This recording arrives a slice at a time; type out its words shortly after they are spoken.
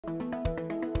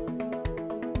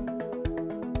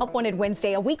Help Wanted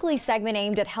Wednesday, a weekly segment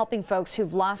aimed at helping folks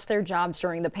who've lost their jobs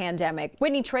during the pandemic.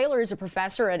 Whitney Traylor is a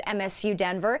professor at MSU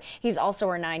Denver. He's also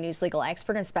our 9 News legal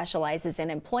expert and specializes in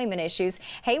employment issues.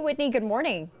 Hey, Whitney, good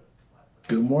morning.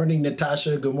 Good morning,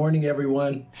 Natasha. Good morning,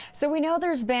 everyone. So we know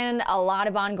there's been a lot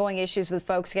of ongoing issues with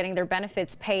folks getting their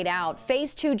benefits paid out.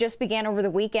 Phase 2 just began over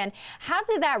the weekend. How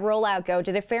did that rollout go?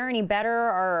 Did it fare any better,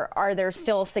 or are there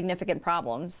still significant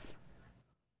problems?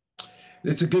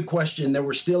 It's a good question. There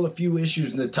were still a few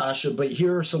issues, Natasha, but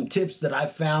here are some tips that I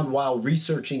found while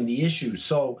researching the issues.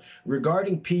 So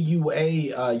regarding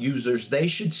PUA users, they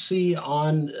should see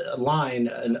online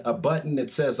a button that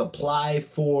says apply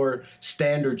for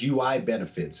standard UI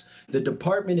benefits. The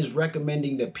department is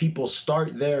recommending that people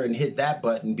start there and hit that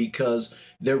button because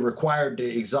they're required to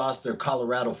exhaust their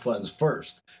Colorado funds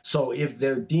first. So if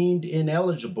they're deemed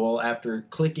ineligible after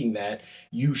clicking that,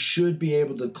 you should be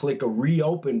able to click a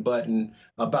reopen button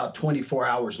about 24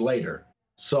 hours later.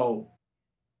 So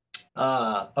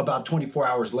about 24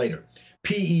 hours later.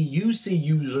 PEUC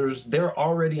users, they're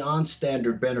already on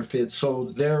standard benefits, so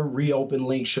their reopen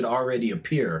link should already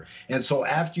appear. And so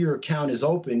after your account is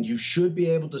open, you should be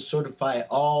able to certify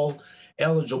all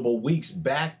eligible weeks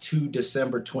back to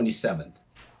December 27th.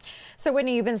 So,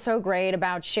 Whitney, you've been so great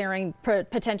about sharing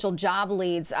potential job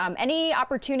leads. Any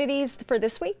opportunities for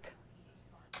this week?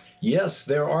 Yes,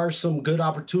 there are some good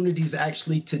opportunities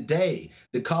actually today.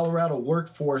 The Colorado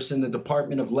workforce and the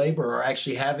Department of Labor are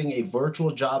actually having a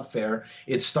virtual job fair.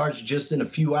 It starts just in a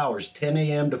few hours, 10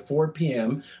 a.m. to 4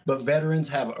 p.m., but veterans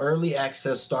have early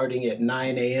access starting at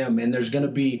 9 a.m. And there's going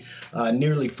to be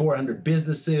nearly 400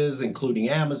 businesses, including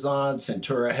Amazon,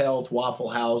 Centura Health, Waffle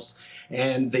House.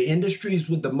 And the industries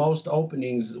with the most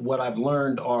openings, what I've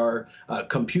learned, are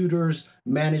computers,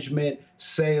 management,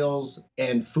 sales,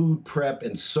 and food prep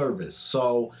and service.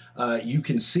 So you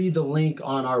can see the link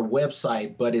on our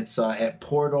website, but it's at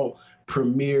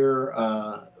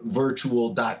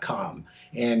portalpremiervirtual.com.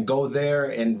 And go there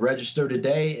and register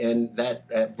today, and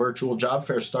that virtual job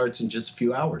fair starts in just a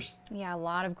few hours. Yeah, a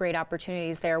lot of great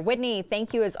opportunities there. Whitney,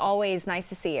 thank you as always. Nice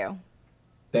to see you.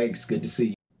 Thanks. Good to see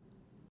you.